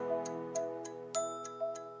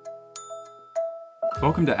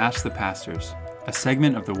Welcome to Ask the Pastors, a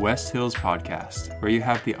segment of the West Hills podcast, where you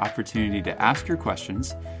have the opportunity to ask your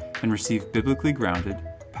questions and receive biblically grounded,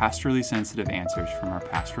 pastorally sensitive answers from our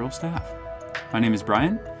pastoral staff. My name is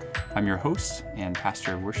Brian. I'm your host and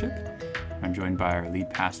pastor of worship. I'm joined by our lead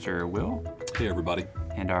pastor, Will. Hey, everybody.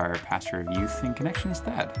 And our pastor of youth and connections,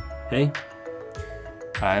 Thad. Hey.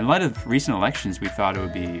 In light of recent elections, we thought it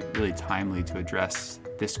would be really timely to address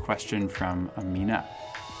this question from Amina.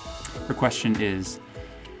 Her question is,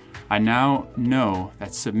 I now know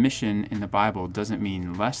that submission in the Bible doesn't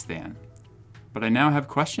mean less than, but I now have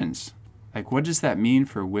questions. Like, what does that mean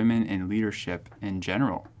for women in leadership in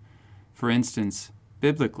general? For instance,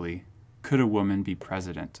 biblically, could a woman be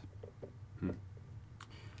president? Big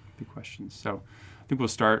questions. So I think we'll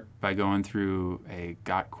start by going through a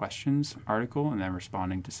Got Questions article and then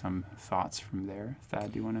responding to some thoughts from there.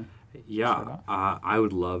 Thad, do you want to? Yeah, I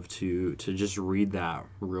would love to just read that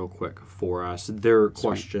real quick for us. Their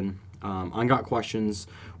question, on Got Questions,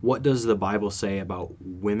 what does the Bible say about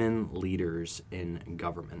women leaders in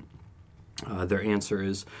government? Their answer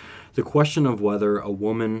is, the question of whether a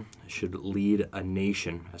woman should lead a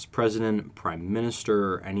nation as president, prime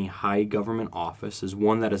minister, or any high government office is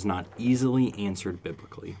one that is not easily answered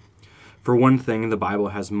biblically. For one thing, the Bible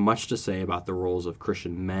has much to say about the roles of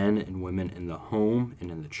Christian men and women in the home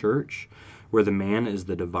and in the church, where the man is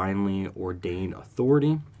the divinely ordained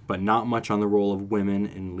authority, but not much on the role of women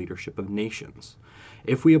in leadership of nations.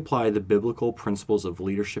 If we apply the biblical principles of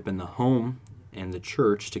leadership in the home and the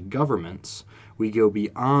church to governments, we go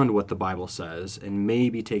beyond what the Bible says and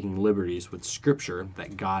may be taking liberties with Scripture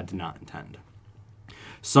that God did not intend.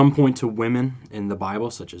 Some point to women in the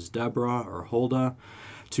Bible, such as Deborah or Huldah,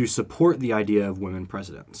 to support the idea of women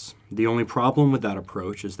presidents. The only problem with that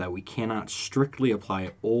approach is that we cannot strictly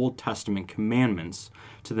apply Old Testament commandments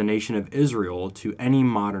to the nation of Israel to any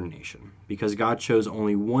modern nation, because God chose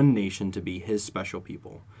only one nation to be his special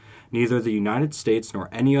people. Neither the United States nor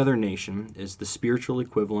any other nation is the spiritual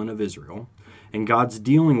equivalent of Israel, and God's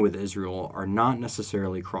dealing with Israel are not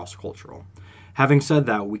necessarily cross-cultural. Having said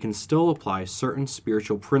that, we can still apply certain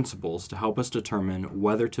spiritual principles to help us determine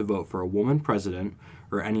whether to vote for a woman president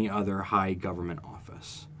or any other high government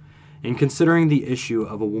office. In considering the issue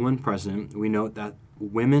of a woman president, we note that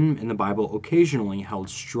women in the Bible occasionally held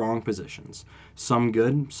strong positions, some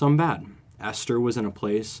good, some bad. Esther was in a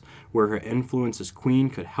place where her influence as queen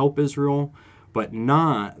could help Israel, but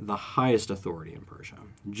not the highest authority in Persia.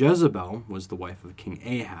 Jezebel was the wife of King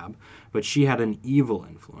Ahab, but she had an evil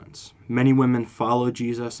influence. Many women followed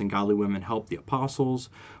Jesus, and godly women helped the apostles.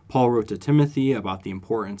 Paul wrote to Timothy about the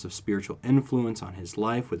importance of spiritual influence on his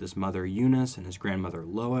life with his mother Eunice and his grandmother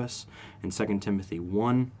Lois in 2 Timothy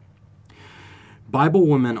 1. Bible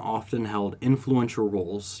women often held influential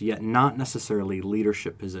roles, yet not necessarily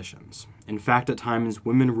leadership positions. In fact, at times,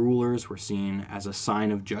 women rulers were seen as a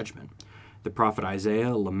sign of judgment. The prophet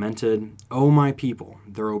Isaiah lamented, "O my people,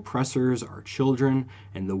 their oppressors are children,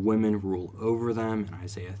 and the women rule over them," in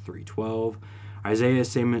Isaiah 3:12. Isaiah is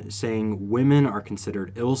saying women are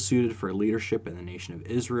considered ill-suited for leadership in the nation of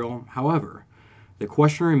Israel. However, the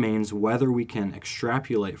question remains whether we can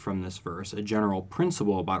extrapolate from this verse a general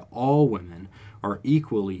principle about all women are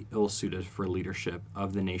equally ill-suited for leadership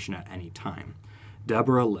of the nation at any time.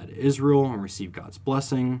 Deborah led Israel and received God's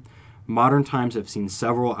blessing. Modern times have seen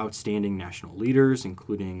several outstanding national leaders,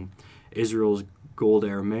 including Israel's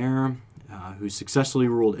Golda Meir, who successfully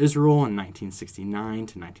ruled Israel in 1969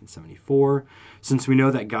 to 1974. Since we know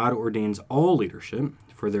that God ordains all leadership,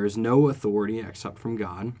 for there is no authority except from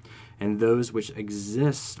God, and those which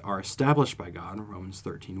exist are established by God, Romans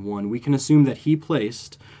 13:1, we can assume that he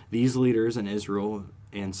placed these leaders in Israel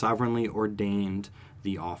and sovereignly ordained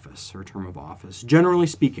the office, or term of office. Generally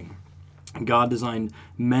speaking, God designed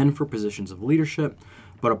men for positions of leadership,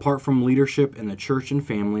 but apart from leadership in the church and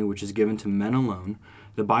family, which is given to men alone,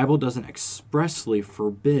 the Bible doesn't expressly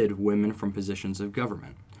forbid women from positions of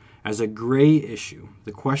government. As a gray issue,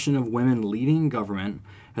 the question of women leading government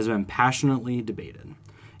has been passionately debated.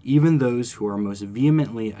 Even those who are most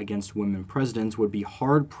vehemently against women presidents would be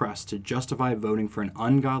hard-pressed to justify voting for an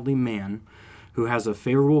ungodly man who has a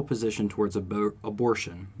favorable position towards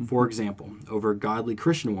abortion, for example, over a godly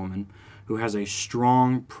Christian woman who has a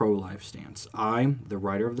strong pro-life stance. I, the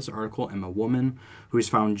writer of this article, am a woman who has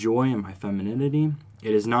found joy in my femininity.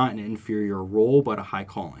 It is not an inferior role, but a high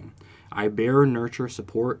calling. I bear, nurture,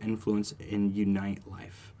 support, influence, and unite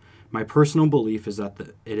life. My personal belief is that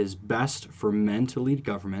it is best for men to lead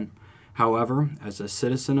government. However, as a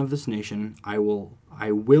citizen of this nation, I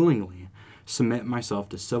willingly submit myself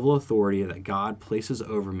to civil authority that God places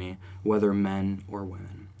over me, whether men or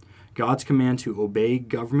women. God's command to obey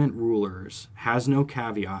government rulers has no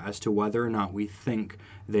caveat as to whether or not we think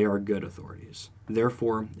they are good authorities.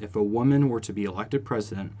 Therefore, if a woman were to be elected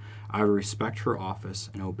president, I would respect her office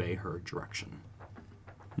and obey her direction.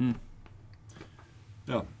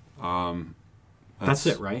 Yeah. That's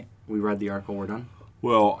it, right? We read the article. We're done.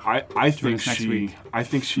 Well, I think next week. I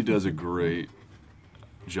think she does a great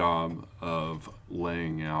job of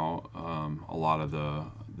laying out a lot of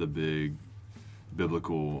the big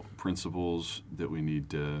biblical principles that we need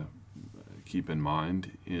to keep in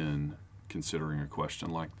mind in considering a question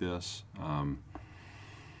like this.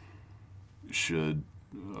 Should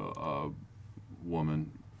a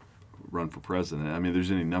woman run for president? I mean,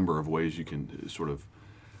 there's any number of ways you can sort of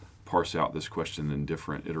parse out this question in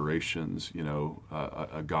different iterations. You know,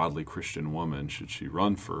 a godly Christian woman, should she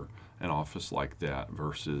run for an office like that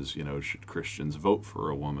versus, you know, should Christians vote for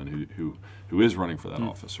a woman who is running for that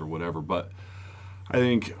office or whatever. But I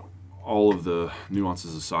think all of the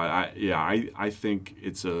nuances aside, I think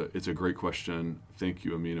it's a great question. Thank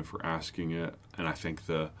you, Amina, for asking it. And I think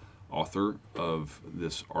the author of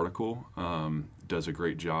this article does a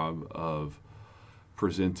great job of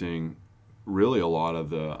presenting really a lot of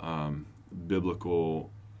the biblical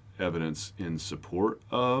evidence in support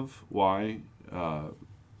of why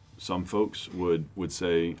some folks would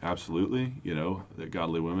say absolutely, you know, that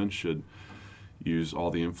godly women should use all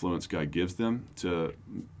the influence God gives them to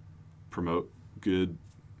promote good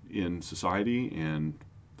in society and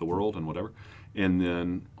the world and whatever. And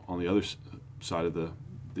then on the other side of the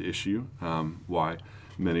issue, why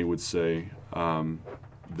many would say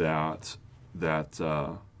that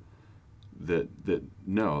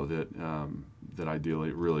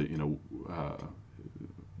ideally, really, you know,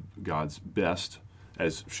 God's best,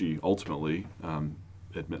 as she ultimately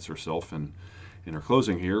admits herself in her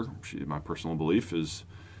closing here. My personal belief is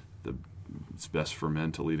it's best for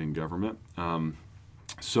men to lead in government. You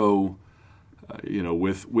know,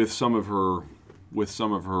 with some of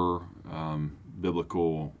her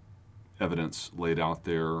biblical evidence laid out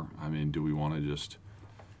there, I mean, do we want to just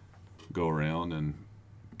go around and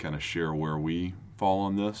kind of share where we fall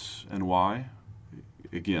on this and why?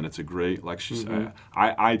 Again, it's a great, like she said,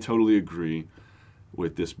 I totally agree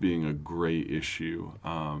with this being a gray issue,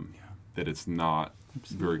 that it's not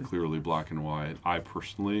very clearly black and white. I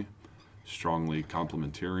personally strongly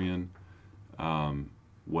complementarian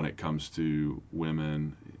when it comes to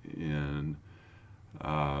women in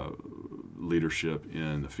leadership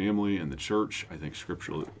in the family and the church. I think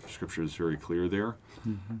Scripture is very clear there.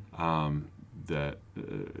 That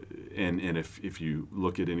and if you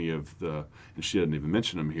look at any of the, and she didn't even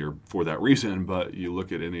mention them here for that reason, but you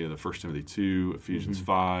look at any of the 1 Timothy 2, Ephesians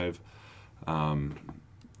 5,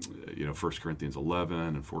 you know, 1 Corinthians 11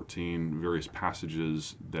 and 14, various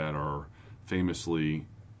passages that are famously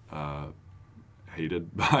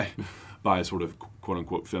hated by sort of quote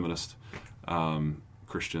unquote feminist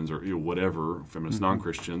Christians, or, you know, whatever, feminist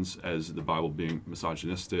non-Christians, as the Bible being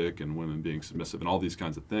misogynistic and women being submissive and all these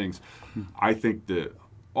kinds of things. I think that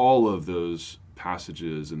all of those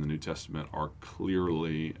passages in the New Testament are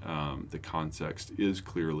clearly, the context is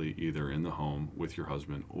clearly either in the home with your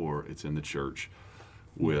husband, or it's in the church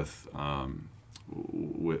with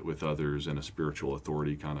others in a spiritual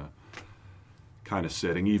authority kind of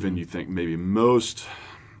setting. Even you think maybe most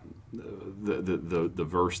the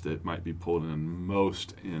verse that might be pulled in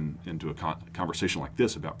most into a conversation like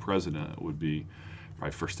this about president would be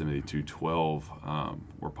probably 1 Timothy 2:12,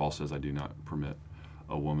 where Paul says, I do not permit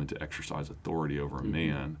a woman to exercise authority over a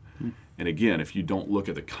man. And again, if you don't look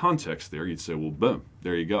at the context there, you'd say, well, boom,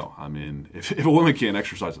 there you go. I mean, if a woman can't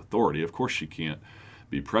exercise authority, of course she can't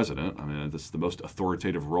be president. I mean, that's the most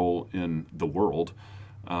authoritative role in the world.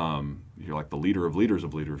 You're like the leader of leaders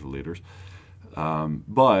of leaders of leaders.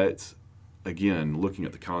 But again, looking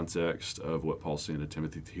at the context of what Paul's saying to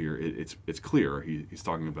Timothy here, it's clear he's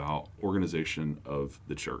talking about organization of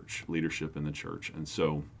the church, leadership in the church, and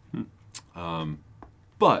so.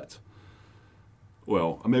 But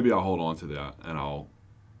maybe I'll hold on to that, and I'll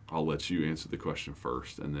let you answer the question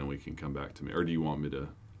first, and then we can come back to me. Or do you want me to?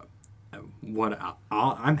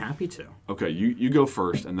 I'm happy to. Okay, you go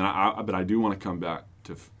first, and then but I do want to come back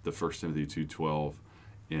to the 1 Timothy 2:12.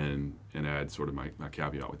 And add sort of my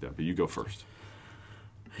caveat with that. But you go first.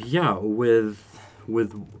 Yeah, with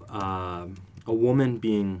a woman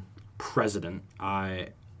being president, I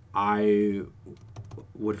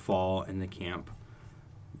would fall in the camp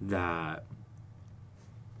that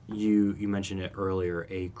you mentioned it earlier.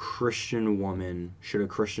 Should a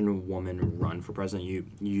Christian woman run for president? You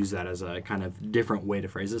use that as a kind of different way to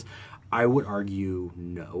phrase this. I would argue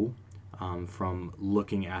no. from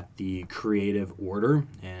looking at the creative order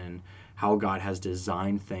and how God has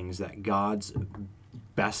designed things, that God's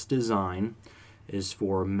best design is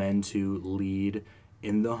for men to lead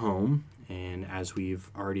in the home, and as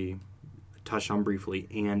we've already touched on briefly,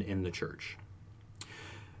 and in the church.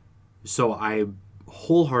 So I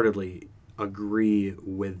wholeheartedly agree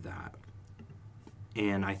with that.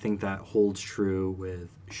 And I think that holds true with,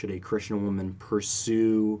 should a Christian woman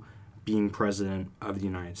pursue being president of the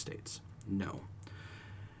United States? No.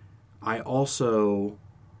 I also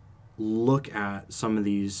look at some of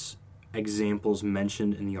these examples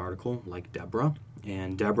mentioned in the article, like Deborah.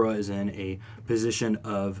 And Deborah is in a position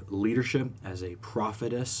of leadership as a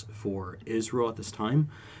prophetess for Israel at this time.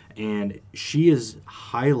 And she is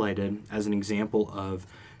highlighted as an example of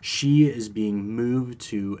she is being moved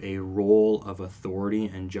to a role of authority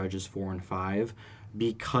in Judges 4 and 5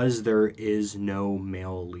 because there is no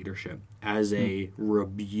male leadership, as a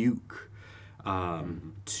rebuke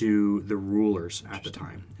to the rulers at the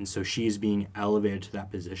time. And so she is being elevated to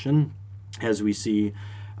that position, as we see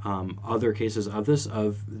other cases of this.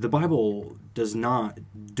 Of the Bible does not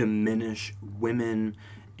diminish women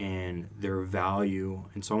and their value,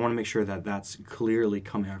 and so I want to make sure that that's clearly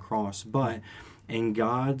coming across. But in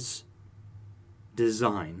God's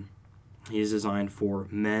design, He is designed for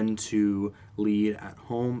men to lead at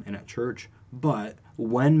home and at church. But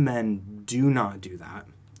when men do not do that,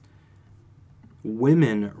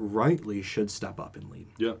 women rightly should step up and lead.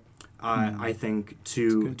 Yeah. I think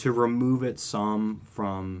to remove it some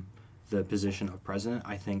from the position of president,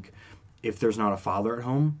 I think if there's not a father at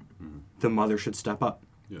home, the mother should step up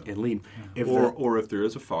and lead. If or if there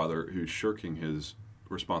is a father who's shirking his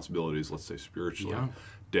responsibilities, let's say spiritually,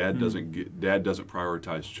 dad doesn't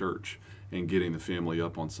prioritize church and getting the family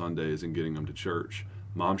up on Sundays and getting them to church.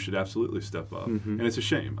 Mom should absolutely step up, and it's a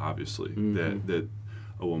shame, obviously, that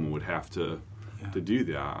a woman would have to do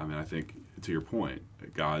that. I mean, I think, to your point,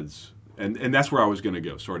 God's, and that's where I was going to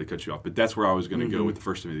go. Sorry to cut you off, but that's where I was going to go with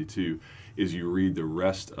 1 Timothy 2, is you read the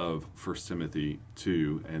rest of 1 Timothy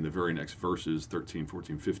 2 and the very next verses, 13,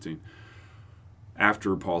 14, 15.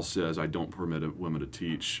 After Paul says, I don't permit a woman to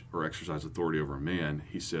teach or exercise authority over a man,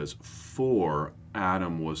 he says, for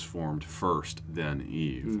Adam was formed first, then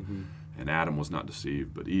Eve. And Adam was not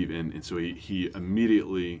deceived, but Eve. And so he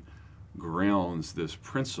immediately grounds this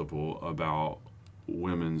principle about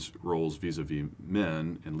women's roles vis-a-vis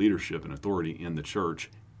men and leadership and authority in the church.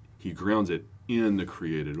 He grounds it in the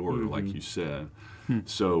created order, like you said.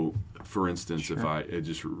 So, for instance, if I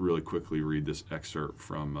just really quickly read this excerpt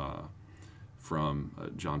from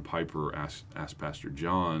John Piper asked Pastor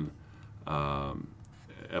John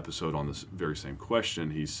episode on this very same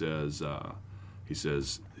question. He says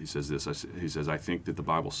this. I think that the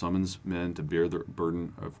Bible summons men to bear the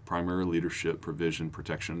burden of primary leadership, provision,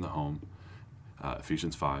 protection in the home,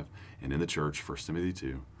 Ephesians 5, and in the church, 1 Timothy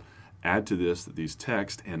 2. Add to this that these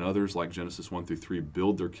texts and others like Genesis 1 through 3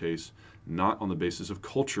 build their case not on the basis of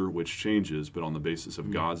culture, which changes, but on the basis of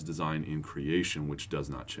God's design in creation, which does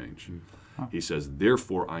not change. He says,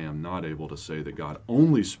 therefore, I am not able to say that God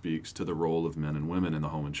only speaks to the role of men and women in the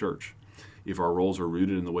home and church. If our roles are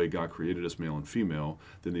rooted in the way God created us, male and female,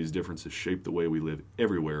 then these differences shape the way we live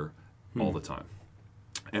everywhere, all the time.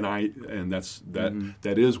 And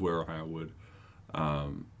that is where I would,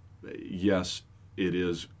 yes, it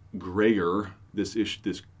is grayer. This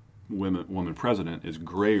woman president is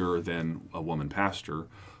grayer than a woman pastor,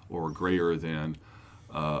 or grayer than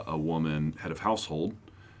a woman head of household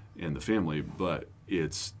in the family, but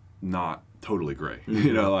it's not totally gray.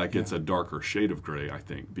 It's a darker shade of gray, I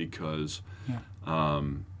think, because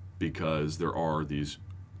there are these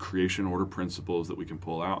creation order principles that we can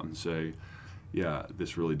pull out and say, yeah,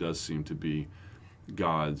 this really does seem to be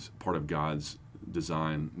part of God's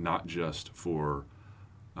design, not just for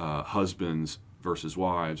husbands versus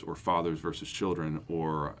wives, or fathers versus children,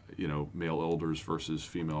 or male elders versus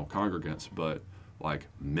female congregants, but like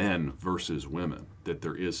men versus women. That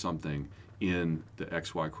there is something in the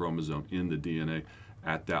XY chromosome, in the DNA,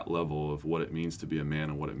 at that level of what it means to be a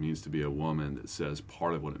man and what it means to be a woman, that says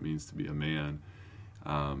part of what it means to be a man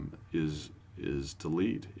is to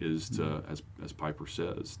lead, is to, as Piper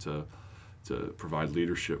says, to provide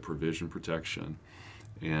leadership, provision, protection,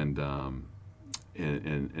 and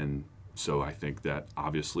so I think that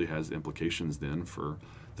obviously has implications then for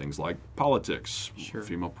things like politics,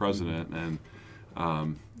 female president, and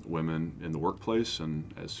women in the workplace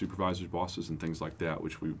and as supervisors, bosses, and things like that,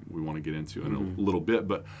 which we want to get into in a little bit.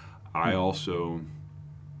 But I also,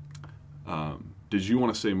 did you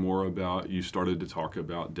want to say more about, you started to talk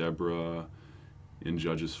about Deborah in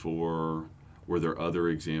Judges 4, were there other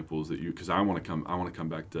examples that you? Because I want to come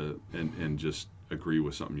back to and just agree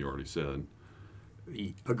with something you already said.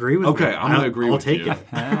 Agree with me. Okay, I'm going to agree with you. I'll take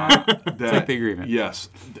it. It's like the agreement. Yes.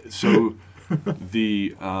 So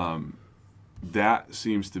that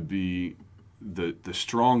seems to be the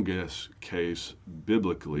strongest case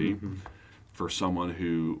biblically for someone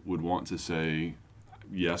who would want to say,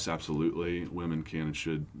 yes, absolutely, women can and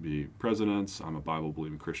should be presidents. I'm a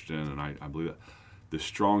Bible-believing Christian, and I believe that. The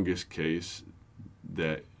strongest case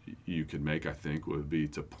that you could make, I think, would be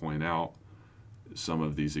to point out some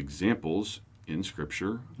of these examples in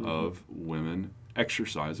Scripture of women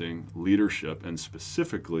exercising leadership, and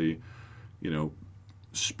specifically,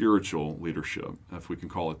 spiritual leadership, if we can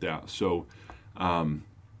call it that. So,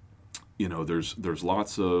 there's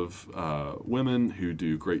lots of women who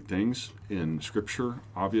do great things in Scripture,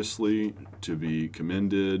 obviously, to be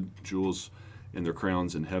commended, jewels in their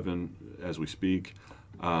crowns in heaven as we speak.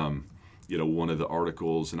 One of the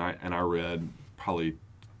articles, and I read probably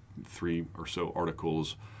 3 or so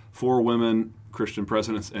articles for women, Christian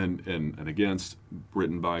presidents, and against,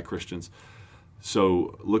 written by Christians.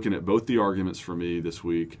 So looking at both the arguments for me this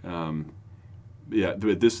week,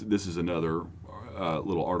 but this is another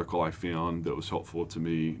little article I found that was helpful to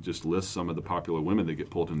me. Just lists some of the popular women that get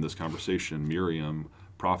pulled into this conversation. Miriam,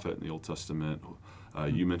 prophet in the Old Testament.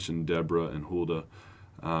 You mentioned Deborah and Huldah.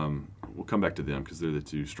 We'll come back to them because they're the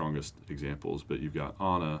 2 strongest examples. But you've got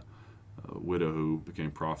Anna, a widow who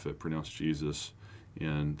became prophet, pronounced Jesus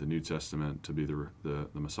in the New Testament to be the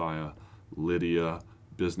Messiah. Lydia,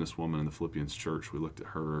 businesswoman in the Philippians church. We looked at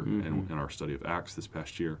her in our study of Acts this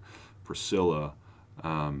past year. Priscilla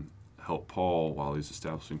helped Paul while he's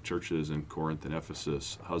establishing churches in Corinth and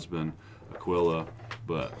Ephesus. Husband, Aquila,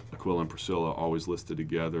 but Aquila and Priscilla always listed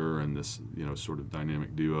together, and this sort of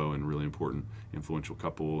dynamic duo and really important influential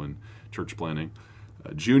couple in church planting.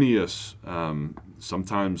 Junius,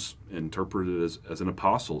 sometimes interpreted as an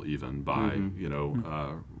apostle, even by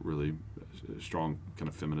really strong kind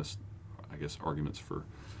of feminist, I guess, arguments for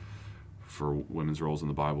women's roles in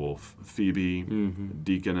the Bible. Phoebe,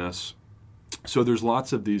 deaconess. So there's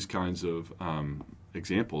lots of these kinds of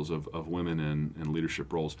examples of women in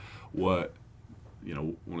leadership roles. What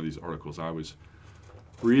one of these articles I was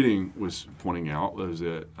reading was pointing out was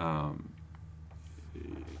that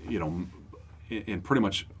in pretty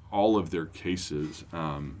much all of their cases,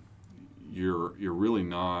 you're really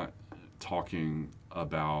not talking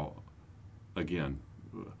about, again,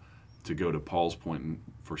 to go to Paul's point in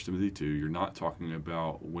 1 Timothy 2, you're not talking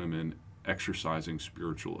about women exercising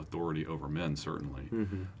spiritual authority over men, certainly.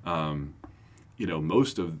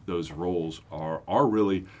 Most of those roles are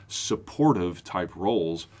really supportive type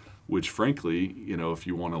roles, which frankly, if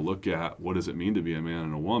you want to look at what does it mean to be a man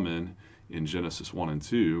and a woman in Genesis 1 and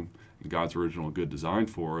 2, in God's original good design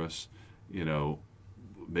for us,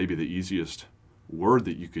 maybe the easiest word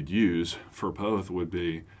that you could use for both would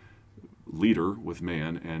be leader with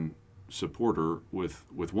man and supporter with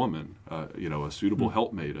woman, a suitable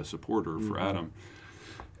helpmate, a supporter for Adam.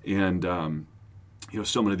 And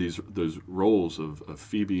so many of those roles of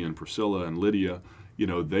Phoebe and Priscilla and Lydia,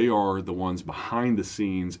 they are the ones behind the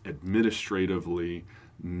scenes, administratively,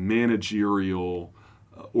 managerial,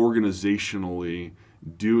 organizationally,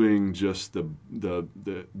 doing just the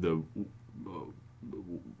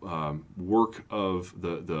work of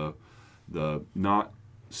the not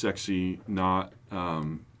sexy, not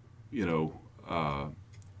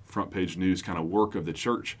front page news kind of work of the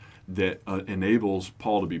church that enables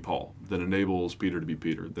Paul to be Paul, that enables Peter to be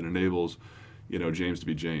Peter, that enables James to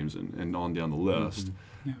be James, and on down the list.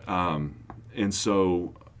 And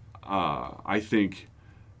so I think,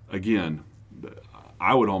 again,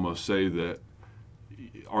 I would almost say that,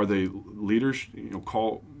 are they leaders?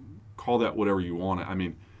 Call that whatever you want. I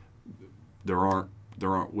mean, there aren't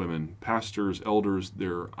women pastors, elders.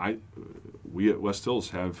 We at West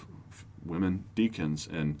Hills have women deacons,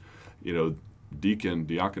 and deacon,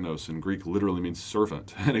 diakonos in Greek literally means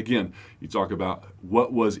servant. And again, you talk about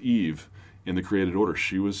what was Eve in the created order.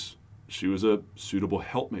 She was a suitable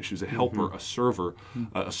helpmate. She was a helper, a server,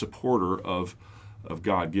 a supporter of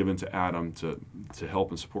God, given to Adam to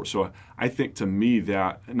help and support. So I think, to me,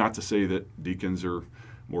 that, not to say that deacons are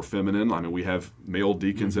more feminine. I mean, we have male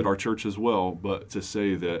deacons at our church as well, but to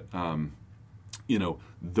say that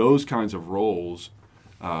those kinds of roles,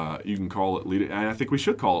 you can call it leader, and I think we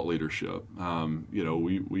should call it leadership.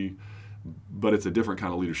 But it's a different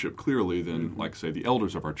kind of leadership, clearly, than like, say, the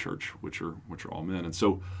elders of our church, which are all men. And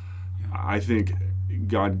so I think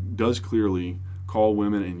God does clearly call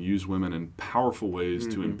women and use women in powerful ways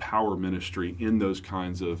to empower ministry in those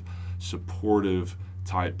kinds of supportive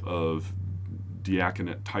type of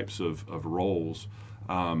diaconate types of roles.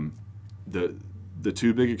 The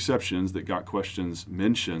two big exceptions that got questions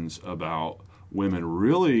mentions about women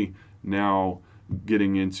really now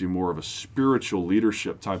getting into more of a spiritual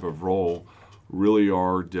leadership type of role really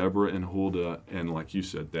are Deborah and Huldah, and like you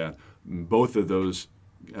said, that both of those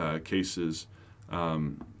cases,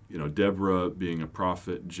 Deborah being a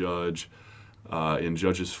prophet, judge, in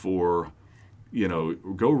Judges 4,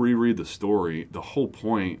 go reread the story. The whole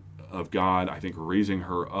point of God, I think, raising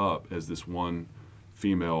her up as this one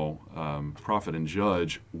female prophet and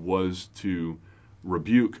judge was to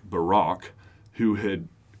rebuke Barak, who had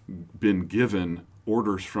been given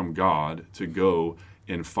orders from God to go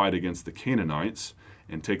and fight against the Canaanites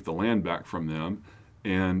and take the land back from them.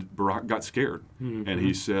 And Barak got scared. Mm-hmm. And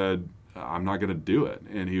he said, I'm not going to do it.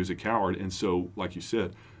 And he was a coward. And so, like you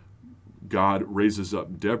said, God raises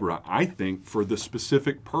up Deborah, I think, for the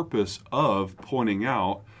specific purpose of pointing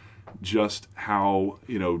out just how,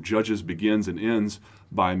 Judges begins and ends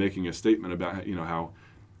by making a statement about, how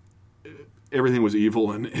everything was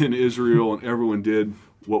evil in Israel and everyone did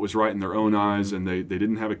what was right in their own eyes, and they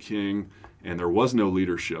didn't have a king, and there was no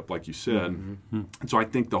leadership, like you said. Mm-hmm. And so I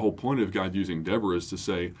think the whole point of God using Deborah is to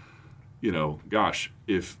say, gosh,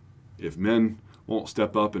 if men won't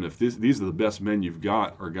step up, and if these are the best men you've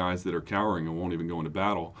got are guys that are cowering and won't even go into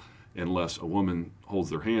battle unless a woman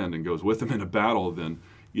holds their hand and goes with them in a battle, then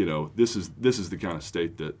this is the kind of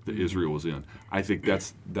state that Israel was in. I think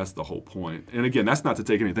that's the whole point. And again, that's not to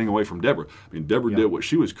take anything away from Deborah. I mean, Deborah did what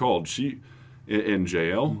she was called. She in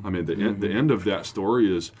Jael. I mean, the end of that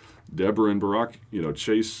story is Deborah and Barak,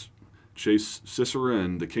 chase Sisera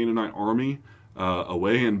and the Canaanite army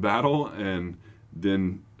away in battle, and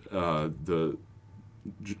then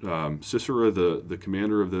Sisera, the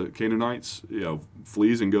commander of the Canaanites,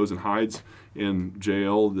 flees and goes and hides in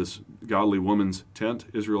Jael, this godly woman's tent,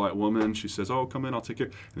 Israelite woman. She says, "Oh, come in, I'll take care."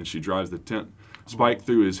 And then she drives the tent spike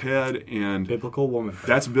through his head, and biblical woman.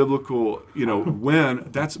 That's biblical,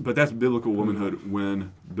 but that's biblical womanhood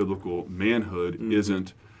when biblical manhood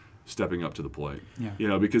isn't stepping up to the plate.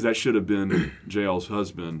 Yeah. Because that should have been Jael's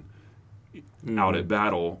husband out at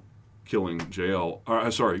battle, killing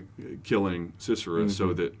Sisera,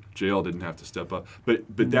 so that Jael didn't have to step up. But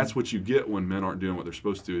that's what you get when men aren't doing what they're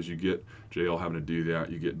supposed to. Is you get Jael having to do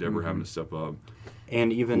that, you get Deborah having to step up,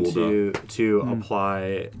 and even to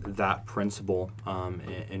apply that principle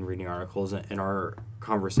in reading articles in our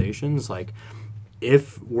conversations. Like,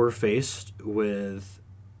 if we're faced with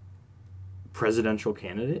presidential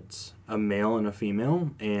candidates, a male and a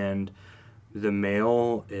female, and the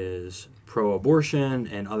male is pro-abortion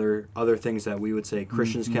and other things that we would say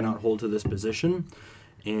Christians cannot hold to this position,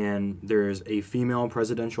 and there's a female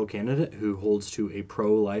presidential candidate who holds to a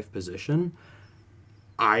pro-life position,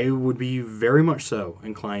 I would be very much so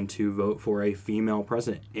inclined to vote for a female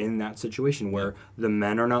president in that situation where the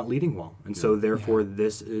men are not leading well. And so therefore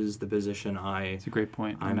this is the position it's a great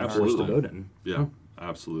point. I'm forced to vote in. Yeah.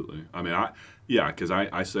 Absolutely. I mean, because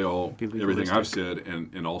I say everything I've said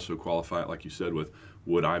and also qualify it, like you said, with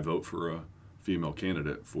would I vote for a female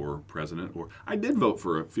candidate for president? Or I did vote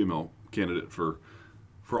for a female candidate for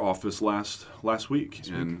office last week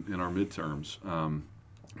in our midterms,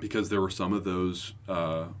 because there were some of those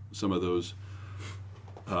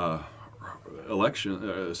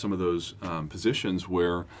positions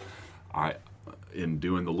where in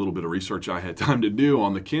doing the little bit of research I had time to do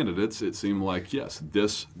on the candidates, it seemed like, yes,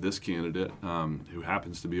 this candidate, who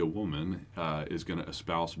happens to be a woman, is going to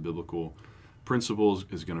espouse biblical principles,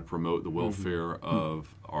 is going to promote the welfare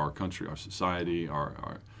of our country, our society,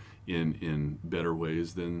 in better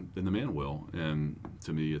ways than the man will. And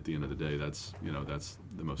to me, at the end of the day, that's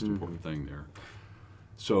the most important thing there.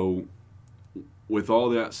 So, with all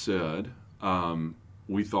that said,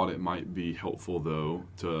 we thought it might be helpful, though,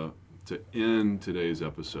 to end today's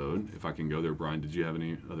episode. If I can go there, Brian, did you have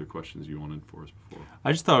any other questions you wanted for us before?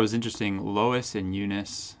 I just thought it was interesting, Lois and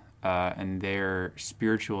Eunice and their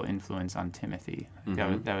spiritual influence on Timothy.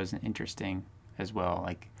 That was interesting as well,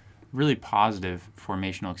 like really positive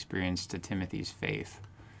formational experience to Timothy's faith.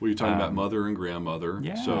 Well, you're talking about mother and grandmother.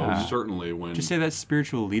 Yeah. So certainly when... Did you say that's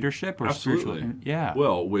spiritual leadership or absolutely. Spiritual... Yeah.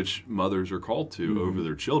 Well, which mothers are called to over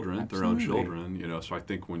their children, their own children. So I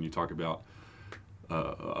think when you talk about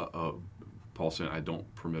Paul saying, I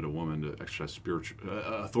don't permit a woman to exercise spiritual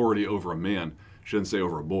authority over a man, shouldn't say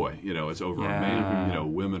over a boy. It's over a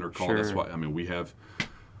man. Women are called. Sure. That's why. We have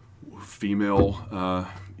female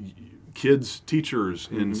kids teachers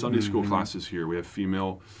in Sunday school classes here. We have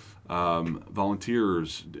female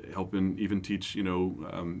volunteers helping even teach.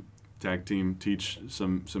 Tag team teach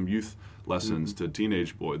some youth lessons to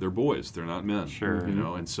teenage boys. They're boys. They're not men. Sure.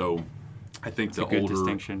 And so I think It's the a good older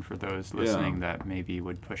distinction for those listening that maybe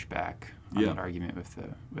would push back on Yeah. that argument with the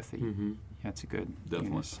Mm-hmm. yeah, it's a good Definitely.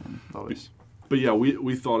 Eunice and Lois. But yeah,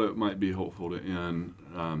 we thought it might be helpful to end,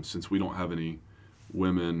 since we don't have any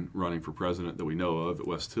women running for president that we know of at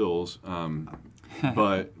West Hills,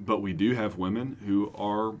 but we do have women who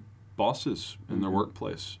are bosses in their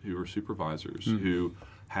workplace, who are supervisors, who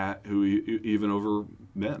even over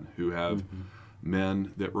men, who have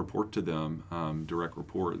men that report to them, direct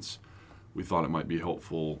reports. We thought it might be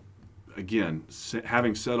helpful, again,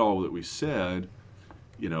 having said all that we said,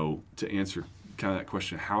 to answer kind of that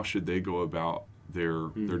question, how should they go about their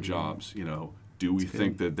jobs? Do we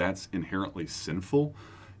think that that's inherently sinful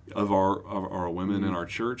of our women in our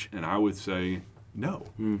church? And I would say no.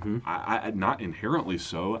 I not inherently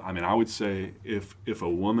so. I mean, I would say if a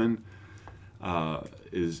woman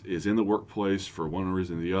is in the workplace for one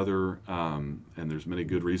reason or the other, and there's many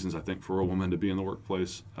good reasons I think for a woman to be in the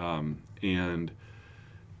workplace, and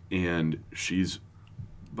she's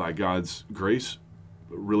by God's grace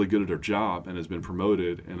really good at her job and has been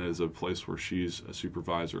promoted and is a place where she's a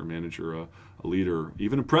supervisor, a manager, a leader,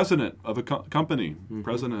 even a president of a company,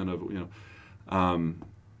 president of,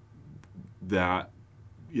 that,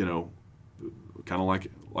 kind of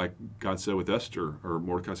like God said with Esther, or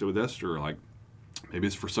Mordecai said with Esther, like, maybe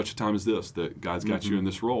it's for such a time as this that God's got you in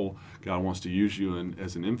this role. God wants to use you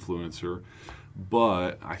as an influencer.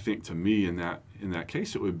 But I think to me in that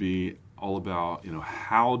case it would be all about,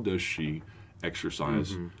 how does she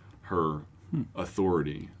exercise her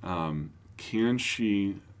authority? Can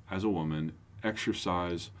she, as a woman,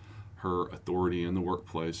 exercise her authority in the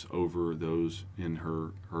workplace over those in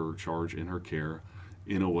her charge, in her care,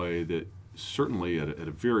 in a way that certainly at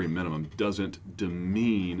a very minimum doesn't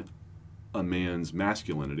demean a man's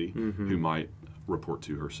masculinity who might report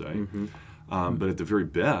to her, say, but at the very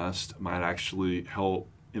best might actually help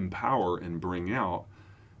empower and bring out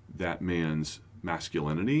that man's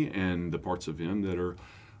masculinity and the parts of him that are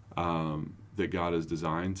that God has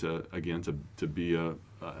designed to be a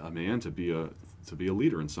man, to be a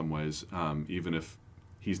leader in some ways, even if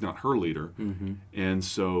he's not her leader. And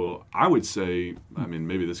so I would say, I mean,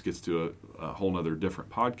 maybe this gets to a whole other different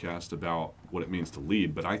podcast about what it means to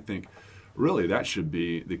lead, but I think really that should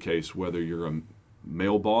be the case whether you're a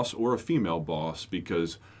male boss or a female boss,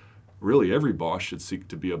 because really every boss should seek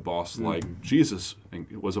to be a boss like Jesus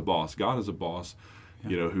was a boss. God is a boss,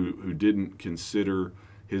 who didn't consider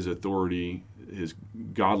his authority, his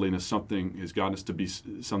godliness to be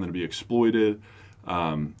something to be exploited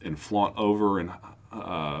and flaunt over and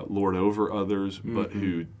lord over others, but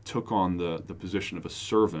who took on the position of a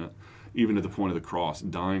servant, even to the point of the cross,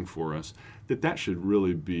 dying for us. That should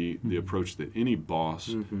really be the approach that any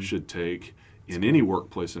boss should take in any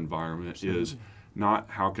workplace environment. Absolutely. Is not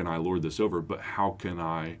how can I lord this over, but how can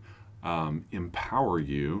I empower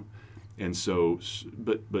you? And so,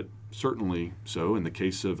 but certainly so in the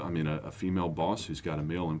case of, a female boss who's got a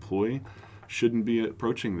male employee shouldn't be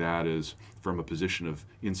approaching that as from a position of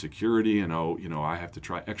insecurity and I have to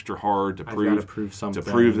try extra hard to prove something,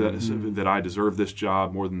 to prove that I deserve this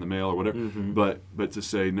job more than the male or whatever. But to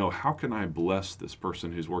say, no, how can I bless this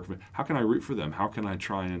person who's working? How can I root for them? How can I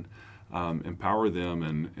try and empower them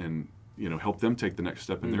and help them take the next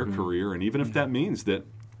step in their career? And even if that means that,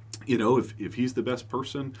 if he's the best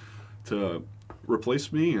person to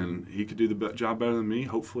replace me and he could do the job better than me,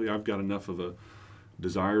 hopefully I've got enough of a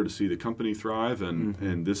desire to see the company thrive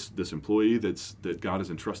and this employee that God has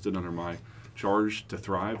entrusted under my charge to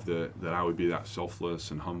thrive, that I would be that selfless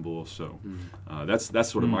and humble. So that's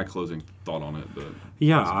sort of my closing thought on it. But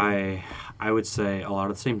yeah, I would say a lot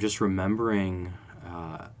of the same. Just remembering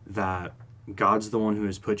that God's the one who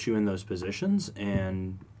has put you in those positions,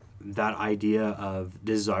 and that idea of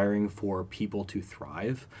desiring for people to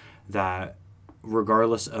thrive, that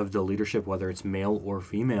regardless of the leadership, whether it's male or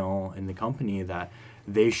female in the company, that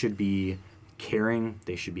they should be caring,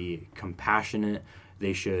 they should be compassionate,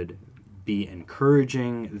 they should be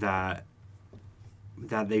encouraging, that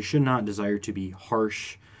they should not desire to be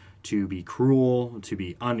harsh, to be cruel, to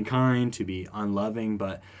be unkind, to be unloving,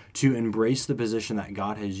 but to embrace the position that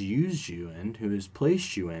God has used you in, who has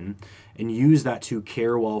placed you in, and use that to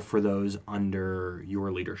care well for those under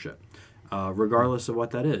your leadership, regardless of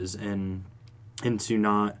what that is, and to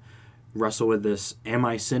not wrestle with this, am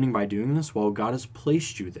I sinning by doing this? Well, God has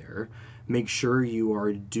placed you there. Make sure you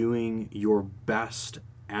are doing your best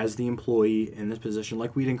as the employee in this position,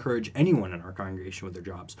 like we'd encourage anyone in our congregation with their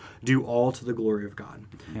jobs. Do all to the glory of God,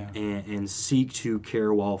 and seek to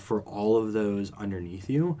care well for all of those underneath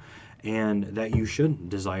you, and that you should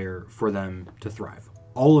desire for them to thrive.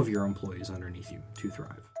 All of your employees underneath you to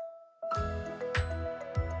thrive.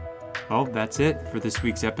 Well, that's it for this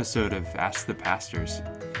week's episode of Ask the Pastors.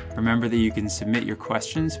 Remember that you can submit your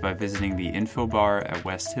questions by visiting the info bar at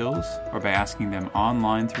West Hills or by asking them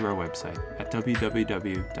online through our website at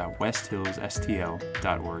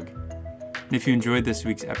www.westhillsstl.org. And if you enjoyed this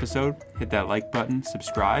week's episode, hit that like button,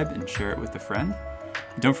 subscribe, and share it with a friend.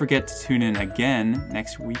 And don't forget to tune in again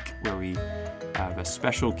next week where we have a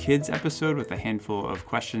special kids episode with a handful of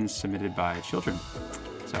questions submitted by children.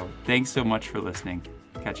 So thanks so much for listening.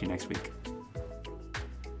 Catch you next week.